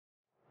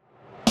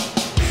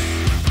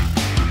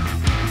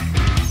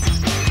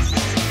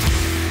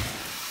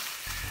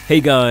Hey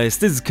guys,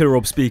 this is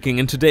Kirob speaking,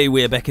 and today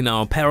we are back in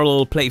our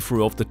parallel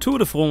playthrough of the Tour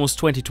de France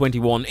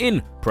 2021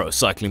 in Pro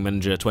Cycling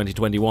Manager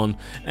 2021,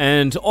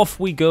 and off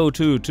we go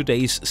to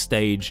today's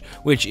stage,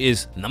 which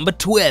is number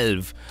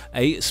 12,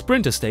 a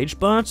sprinter stage,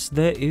 but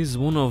there is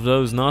one of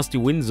those nasty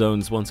wind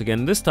zones once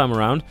again, this time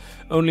around,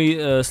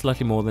 only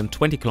slightly more than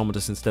 20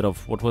 kilometers instead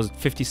of, what was it,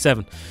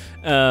 57.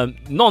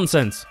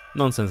 Nonsense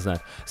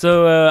that.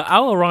 So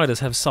our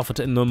riders have suffered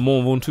in the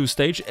Mont Ventoux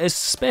stage,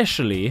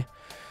 especially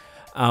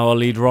our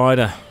lead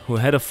rider, who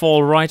had a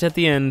fall right at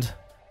the end,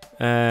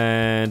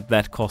 and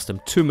that cost him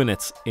 2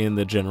 minutes in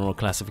the general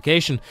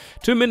classification.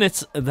 2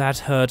 minutes that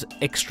hurt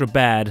extra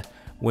bad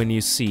when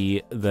you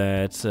see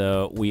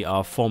that we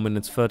are 4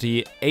 minutes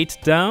 38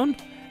 down,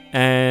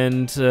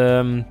 and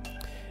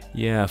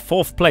yeah,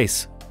 4th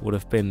place would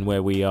have been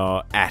where we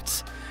are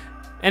at.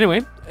 Anyway,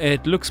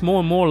 it looks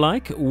more and more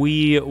like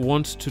we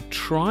want to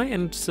try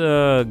and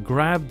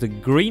grab the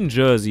green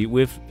jersey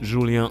with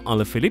Julian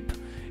Alaphilippe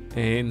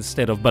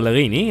instead of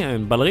Ballerini,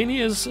 and Ballerini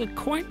is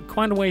quite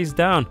a ways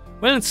down.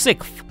 Well, in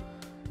 6th.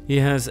 He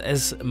has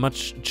as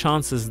much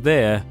chances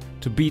there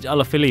to beat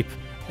Alaphilippe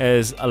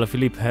as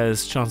Alaphilippe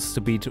has chances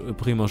to beat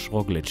Primož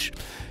Roglič.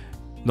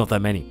 Not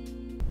that many.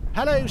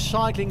 Hello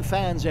cycling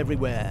fans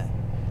everywhere.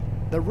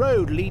 The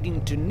road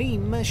leading to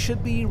Nîmes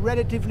should be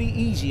relatively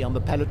easy on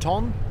the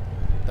peloton.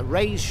 The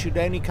race should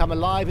only come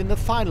alive in the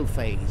final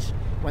phase,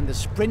 when the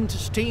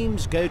sprinters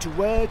teams go to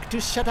work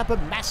to set up a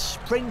mass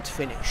sprint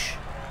finish.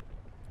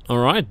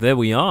 Alright, there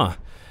we are.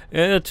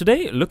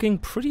 Today looking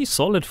pretty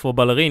solid for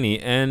Ballerini,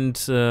 and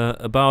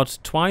about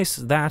twice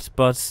that,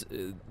 but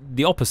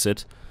the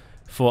opposite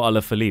for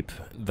Alaphilippe.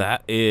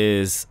 That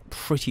is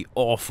pretty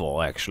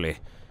awful, actually.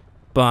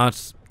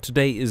 But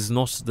today is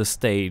not the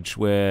stage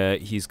where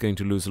he's going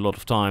to lose a lot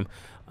of time.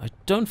 I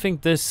don't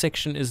think this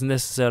section is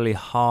necessarily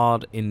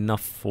hard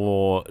enough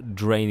for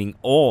draining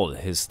all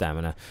his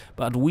stamina,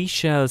 but we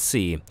shall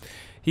see.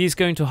 He's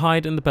going to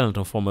hide in the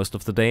peloton for most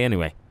of the day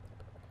anyway.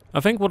 I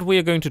think what we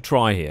are going to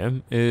try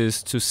here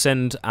is to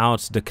send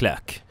out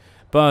Deceuninck,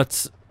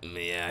 but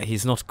yeah,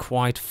 he's not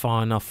quite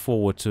far enough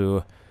forward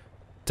to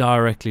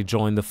directly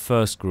join the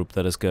first group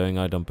that is going,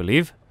 I don't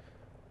believe.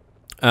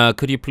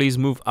 Could you please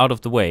move out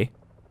of the way?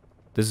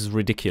 This is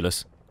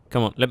ridiculous.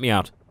 Come on, let me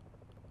out.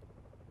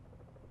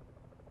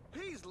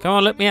 Come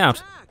on, let me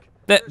out.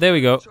 There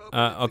we go.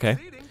 Okay.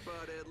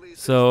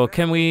 So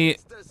can we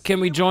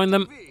join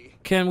them?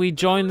 Can we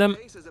join them?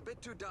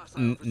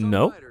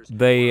 No,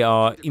 they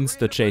are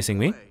insta-chasing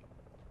me.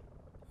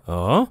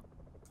 I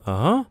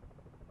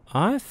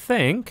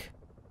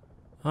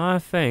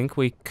think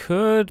we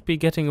could be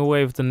getting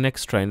away with the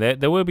next train.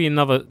 There will be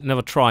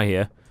another try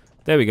here.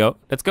 There we go.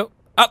 Let's go.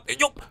 Ah,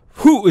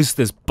 who is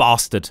this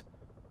bastard?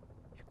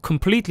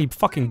 Completely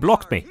fucking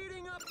blocked me.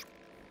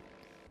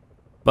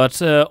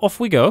 But off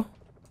we go.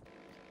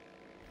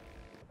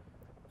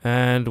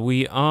 And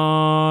we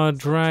are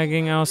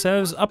dragging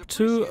ourselves up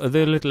to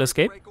the little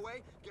escape.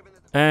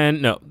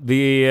 And no,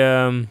 the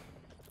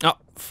oh,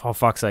 for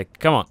fuck's sake,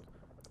 come on.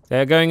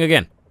 They're going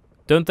again.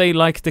 Don't they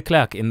like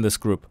Deceuninck in this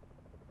group?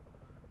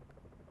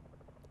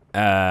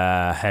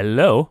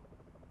 Hello?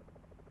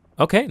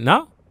 Okay,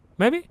 now?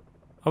 Maybe?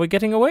 Are we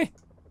getting away?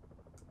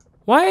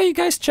 Why are you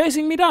guys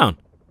chasing me down?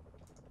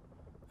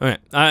 Alright,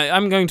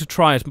 I'm going to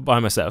try it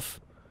by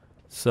myself.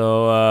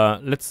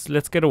 So,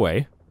 let's get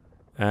away.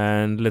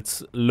 And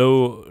let's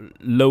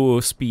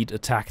low speed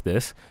attack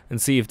this and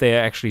see if they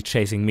are actually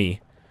chasing me.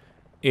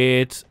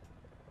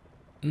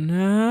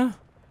 Nah.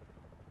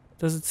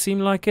 Does it seem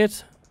like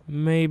it?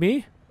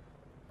 Maybe.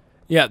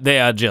 Yeah, they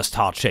are just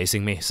hard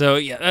chasing me. So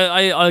yeah,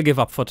 I'll give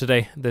up for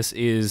today. This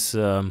is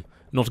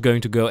not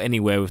going to go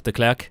anywhere with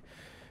Deceuninck.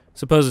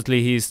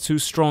 Supposedly he's too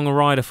strong a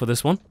rider for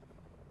this one.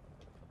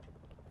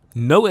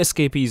 No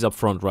escapees up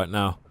front right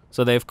now,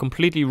 so they've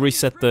completely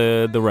reset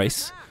the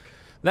race.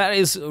 That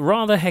is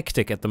rather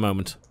hectic at the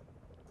moment.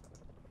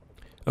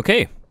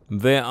 Okay,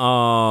 there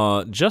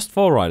are just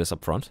 4 riders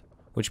up front,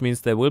 which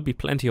means there will be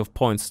plenty of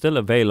points still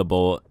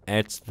available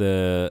at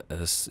the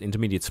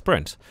intermediate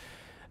sprint.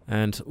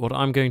 And what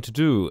I'm going to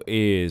do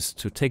is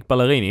to take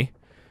Ballerini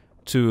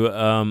to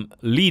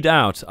lead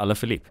out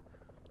Alaphilippe.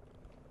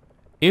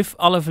 If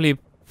Alaphilippe,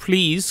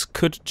 please,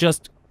 could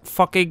just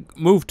fucking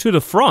move to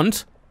the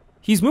front.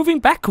 He's moving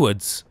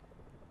backwards.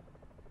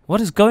 What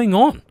is going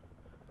on?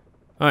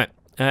 Alright,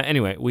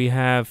 anyway, we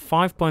have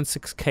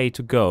 5.6k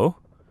to go.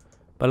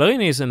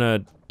 Ballerini is in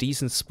a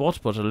decent spot,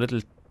 but a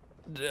little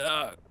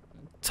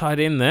tied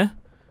in there.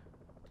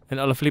 And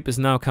Alaphilippe is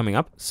now coming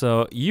up.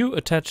 So you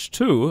attach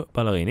to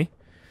Ballerini.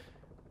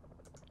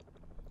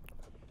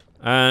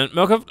 And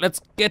Murkoff, let's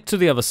get to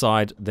the other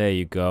side. There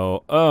you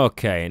go.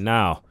 Okay,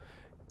 now.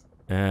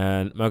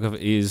 And Murkoff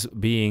is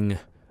being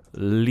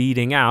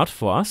leading out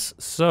for us.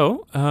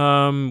 So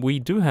we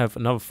do have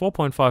another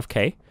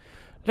 4.5k.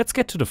 Let's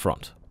get to the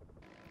front.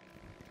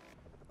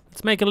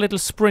 Let's make a little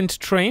sprint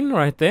train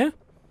right there.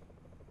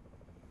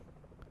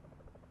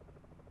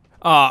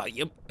 Ah,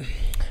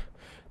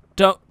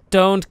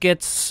 don't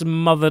get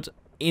smothered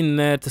in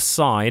there at the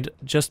side.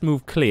 Just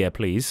move clear,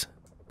 please.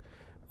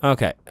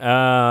 Okay,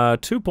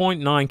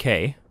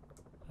 2.9k.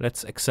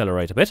 Let's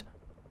accelerate a bit.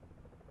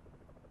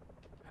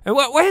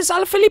 Where's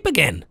Alaphilippe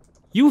again?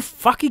 You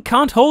fucking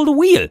can't hold the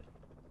wheel.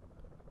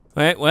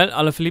 Right, well,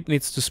 Alaphilippe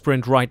needs to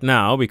sprint right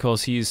now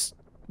because he's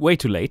way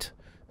too late.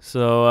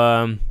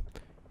 So,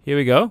 here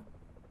we go.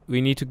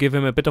 We need to give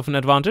him a bit of an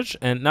advantage.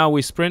 And now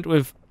we sprint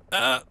with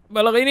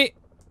Ballerini.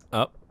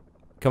 Oh,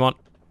 come on.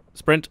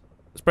 Sprint,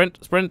 sprint,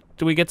 sprint.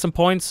 Do we get some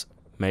points?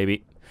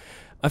 Maybe.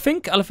 I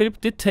think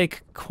Alaphilippe did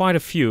take quite a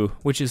few,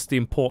 which is the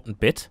important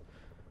bit.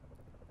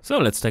 So,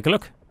 let's take a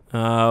look.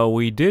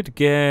 We did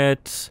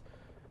get...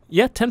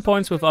 yeah, 10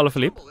 points with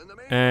Alaphilippe.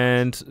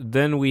 And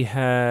then we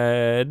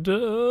had...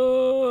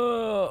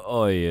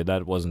 oh yeah,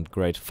 that wasn't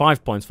great.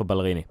 5 points for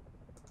Ballerini.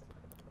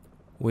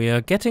 We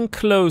are getting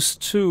close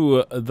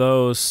to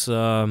those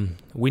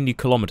windy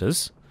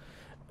kilometers.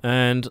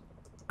 And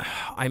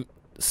I'm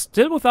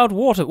still without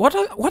water. What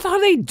are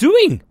they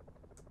doing?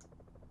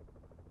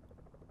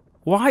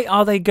 Why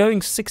are they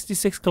going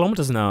 66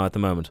 kilometers now at the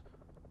moment?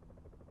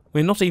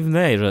 We're not even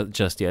there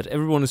just yet.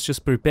 Everyone is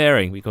just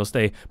preparing because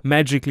they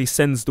magically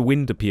sense the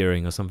wind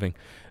appearing or something.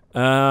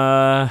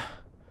 Yeah,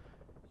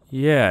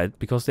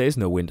 because there is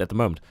no wind at the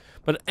moment.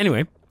 But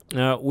anyway,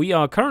 we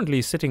are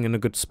currently sitting in a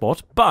good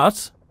spot,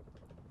 but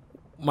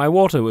my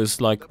water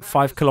is like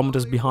 5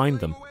 kilometers behind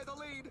them.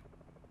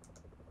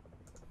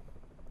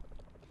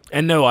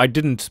 And no, I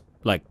didn't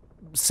like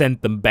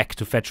send them back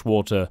to fetch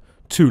water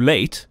too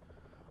late.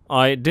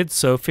 I did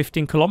so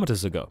 15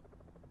 kilometers ago,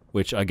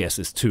 which I guess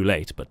is too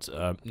late, but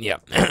yeah.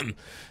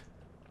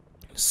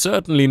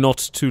 Certainly not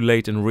too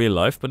late in real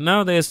life, but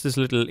now there's this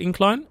little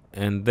incline,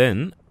 and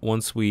then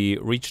once we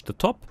reach the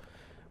top,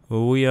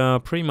 we are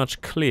pretty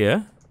much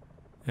clear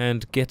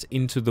and get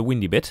into the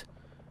windy bit.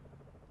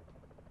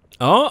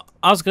 Oh,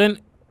 Asgren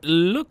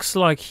looks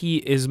like he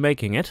is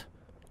making it.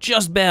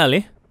 Just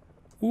barely.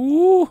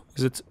 Ooh,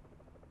 is it...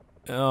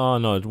 oh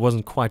no, it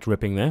wasn't quite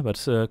ripping there,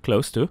 but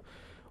close to.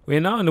 We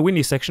are now in the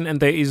windy section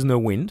and there is no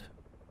wind.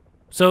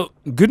 So,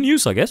 good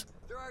news, I guess.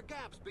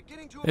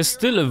 There's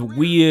still a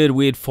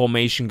weird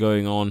formation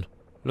going on.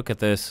 Look at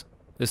this.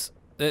 This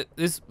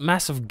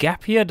massive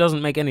gap here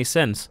doesn't make any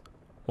sense.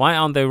 Why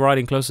aren't they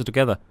riding closer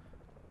together?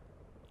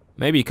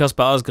 Maybe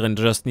Kasper Asgren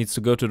just needs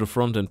to go to the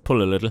front and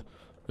pull a little.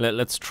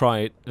 Let's try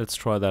it. Let's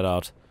try that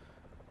out.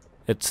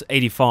 It's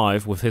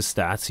 85 with his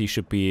stats. He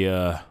should be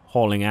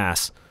hauling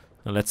ass.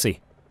 Now, let's see.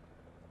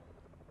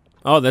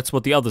 Oh, that's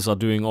what the others are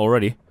doing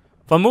already.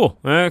 One more.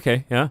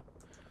 Okay, yeah.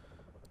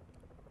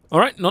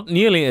 Alright, not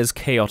nearly as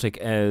chaotic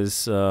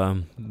as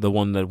the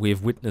one that we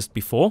have witnessed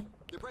before.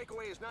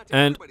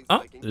 And,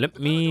 let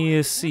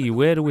me see,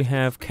 where do we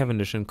have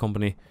Cavendish and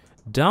company?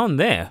 Down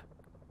there.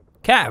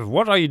 Cav,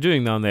 what are you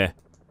doing down there?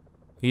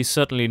 He's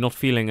certainly not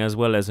feeling as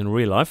well as in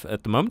real life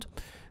at the moment.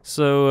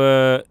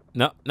 So,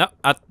 no,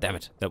 damn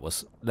it, that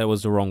was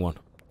the wrong one.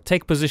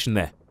 Take position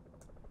there.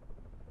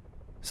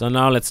 So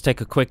now let's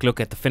take a quick look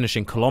at the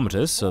finishing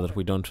kilometers so that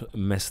we don't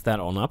mess that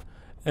on up.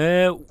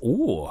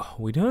 Ooh,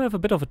 we do have a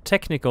bit of a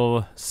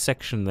technical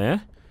section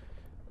there.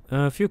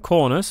 A few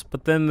corners,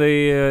 but then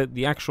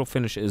the actual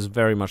finish is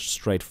very much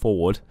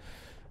straightforward.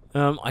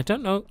 I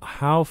don't know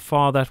how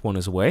far that one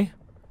is away,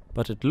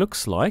 but it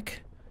looks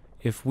like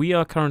if we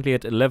are currently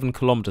at 11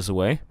 kilometers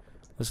away,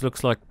 this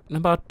looks like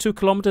about 2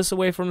 kilometers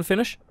away from the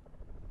finish.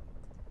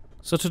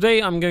 So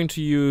today I'm going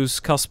to use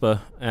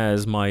Kasper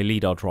as my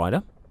lead-out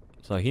rider.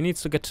 So he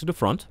needs to get to the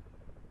front.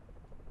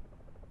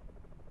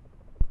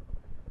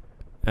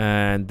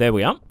 And there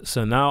we are.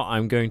 So now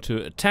I'm going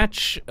to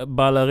attach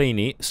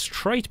Ballerini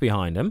straight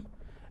behind him.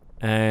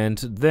 And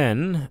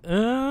then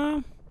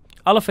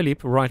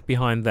Alaphilippe right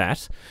behind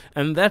that.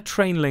 And that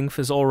train length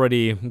is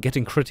already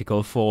getting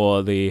critical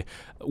for the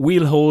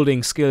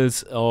wheel-holding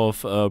skills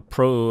of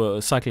pro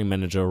cycling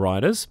manager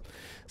riders.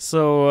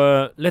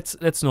 So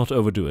let's not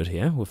overdo it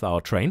here with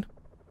our train.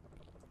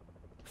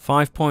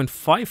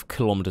 5.5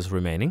 kilometers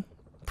remaining.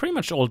 Pretty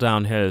much all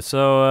downhill.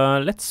 So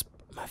let's...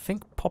 I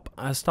think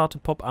start to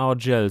pop our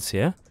gels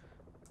here,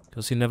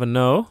 because you never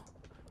know.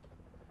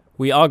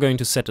 We are going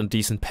to set a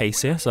decent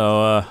pace here,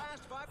 so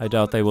I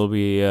doubt they will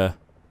be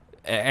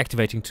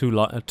activating too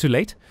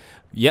late.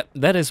 Yep,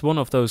 that is one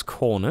of those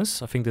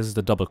corners. I think this is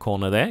the double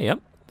corner there. Yep,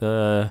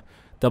 the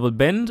double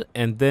bend,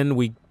 and then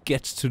we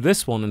get to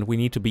this one, and we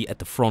need to be at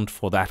the front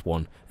for that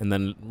one, and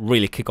then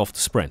really kick off the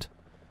sprint.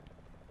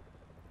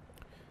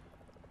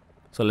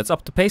 So let's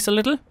up the pace a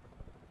little.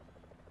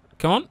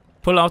 Come on,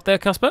 pull out there,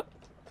 Kasper.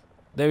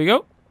 There we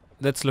go.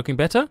 That's looking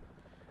better.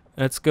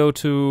 Let's go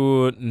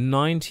to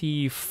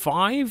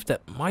 95.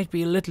 That might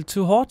be a little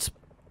too hot,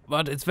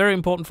 but it's very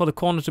important for the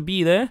corner to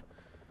be there.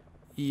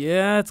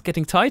 Yeah, it's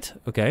getting tight.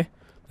 Okay,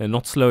 they're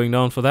not slowing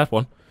down for that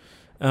one.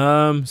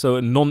 So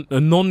a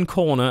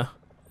non-corner,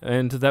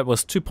 and that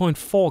was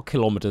 2.4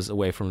 kilometers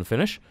away from the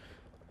finish.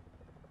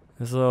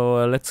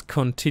 So let's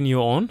continue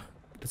on.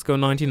 Let's go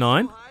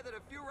 99.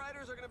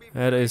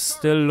 That is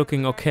still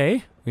looking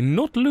okay. We're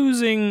not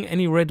losing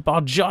any red bar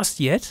just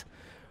yet.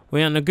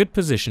 We're in a good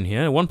position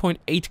here,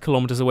 1.8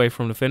 kilometers away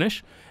from the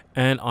finish,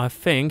 and I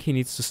think he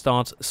needs to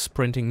start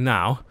sprinting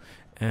now.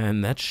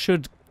 And that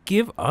should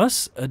give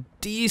us a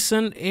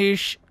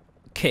decent-ish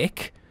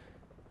kick.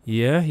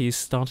 Yeah, he's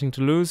starting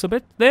to lose a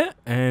bit there.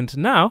 And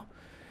now,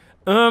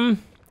 I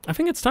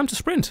think it's time to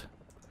sprint.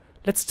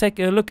 Let's take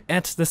a look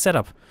at the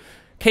setup.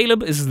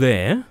 Caleb is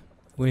there.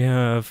 We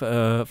have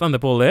Van der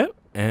Poel there.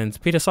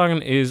 And Peter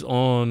Sagan is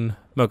on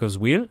Murkoff's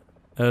wheel.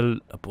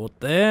 Aboard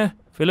there.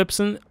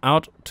 Philipsen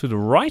out to the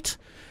right.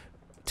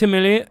 Tim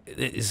Miller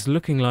is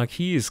looking like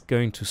he is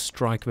going to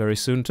strike very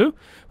soon too.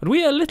 But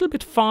we are a little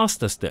bit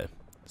faster still.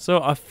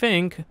 So I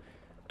think,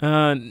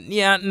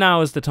 yeah,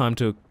 now is the time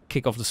to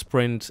kick off the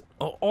sprint.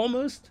 Oh,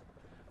 almost.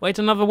 Wait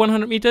another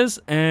 100 meters.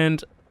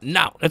 And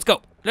now, let's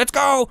go. Let's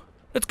go.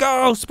 Let's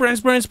go. Sprint,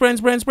 sprint, sprint,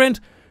 sprint, sprint.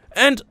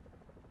 And,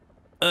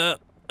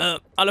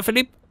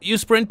 Alaphilippe, you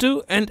sprint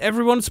too. And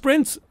everyone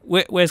sprints.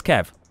 Where's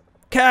Cav?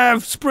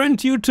 Cav,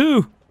 sprint you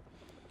too.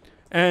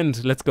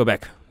 And let's go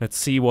back. Let's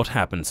see what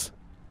happens.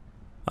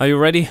 Are you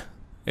ready?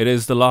 It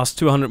is the last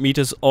 200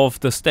 meters of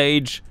the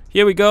stage.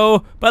 Here we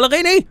go.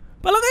 Ballerini!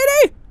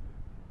 Ballerini!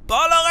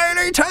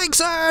 Ballerini takes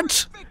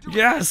it!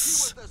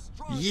 Yes!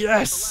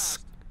 Yes!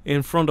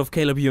 In front of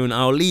Caleb Ewan,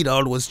 our lead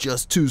out was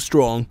just too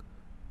strong.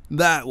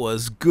 That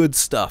was good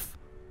stuff.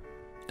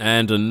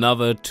 And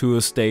another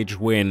Tour stage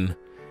win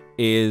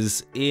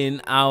is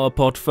in our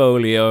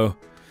portfolio.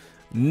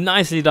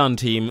 Nicely done,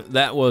 team.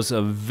 That was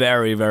a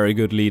very, very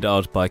good lead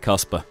out by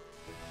Casper.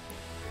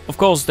 Of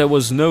course, there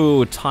was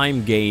no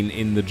time gain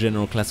in the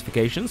general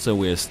classification, so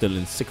we're still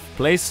in 6th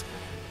place.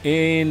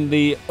 In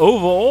the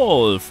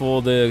overall,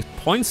 for the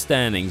point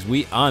standings,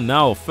 we are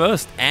now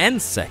 1st and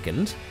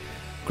 2nd.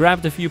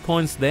 Grabbed a few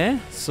points there,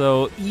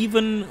 so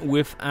even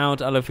without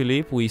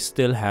Alaphilippe, we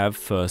still have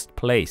 1st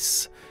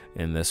place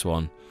in this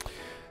one.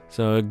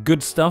 So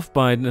good stuff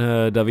by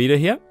Davide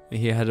here.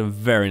 He had a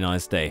very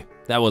nice day.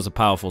 That was a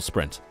powerful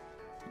sprint.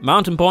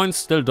 Mountain points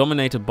still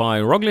dominated by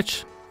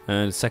Roglic.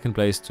 And 2nd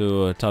place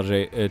to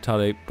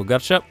Tadej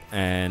Pogacar.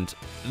 And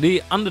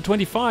the under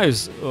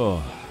 25s.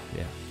 Oh,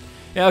 yeah.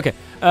 Yeah, okay.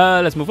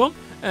 Let's move on.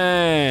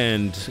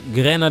 And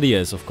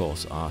Grenadiers, of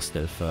course, are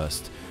still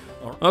 1st.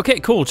 Okay,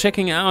 cool.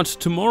 Checking out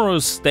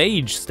tomorrow's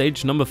stage.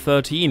 Stage number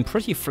 13.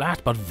 Pretty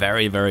flat, but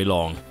very, very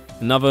long.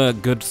 Another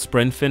good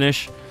sprint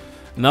finish.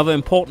 Another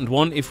important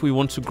one if we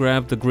want to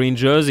grab the green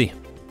jersey.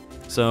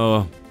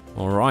 So,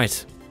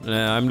 alright.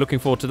 I'm looking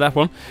forward to that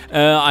one.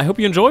 I hope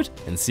you enjoyed,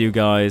 and see you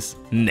guys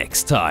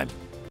next time.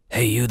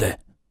 Hey, you there.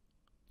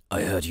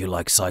 I heard you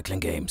like cycling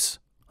games.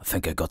 I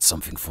think I got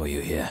something for you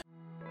here.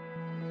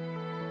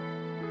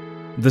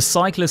 The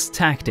Cyclist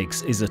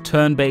Tactics is a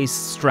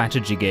turn-based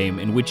strategy game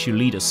in which you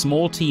lead a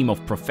small team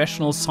of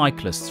professional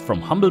cyclists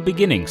from humble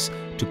beginnings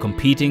to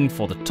competing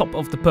for the top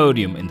of the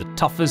podium in the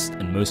toughest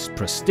and most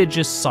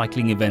prestigious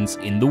cycling events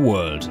in the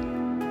world.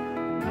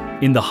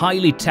 In the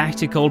highly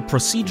tactical,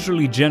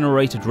 procedurally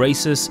generated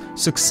races,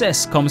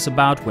 success comes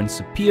about when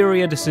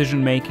superior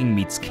decision-making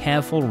meets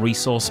careful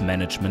resource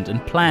management and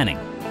planning.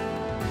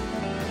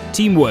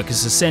 Teamwork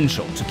is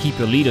essential to keep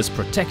your leaders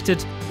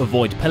protected,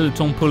 avoid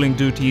peloton pulling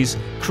duties,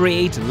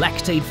 create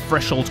lactate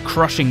threshold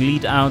crushing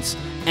lead outs,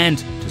 and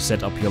to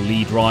set up your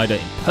lead rider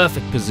in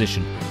perfect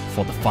position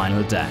for the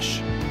final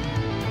dash.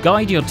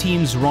 Guide your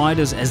team's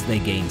riders as they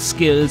gain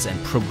skills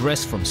and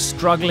progress from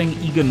struggling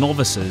eager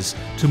novices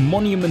to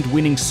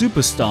monument-winning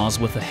superstars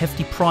with a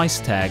hefty price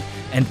tag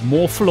and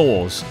more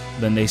flaws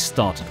than they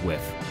started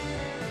with.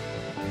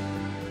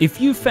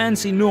 If you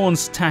fancy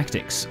nuanced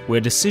tactics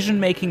where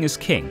decision-making is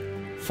king,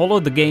 follow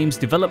the game's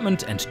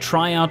development and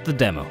try out the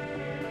demo.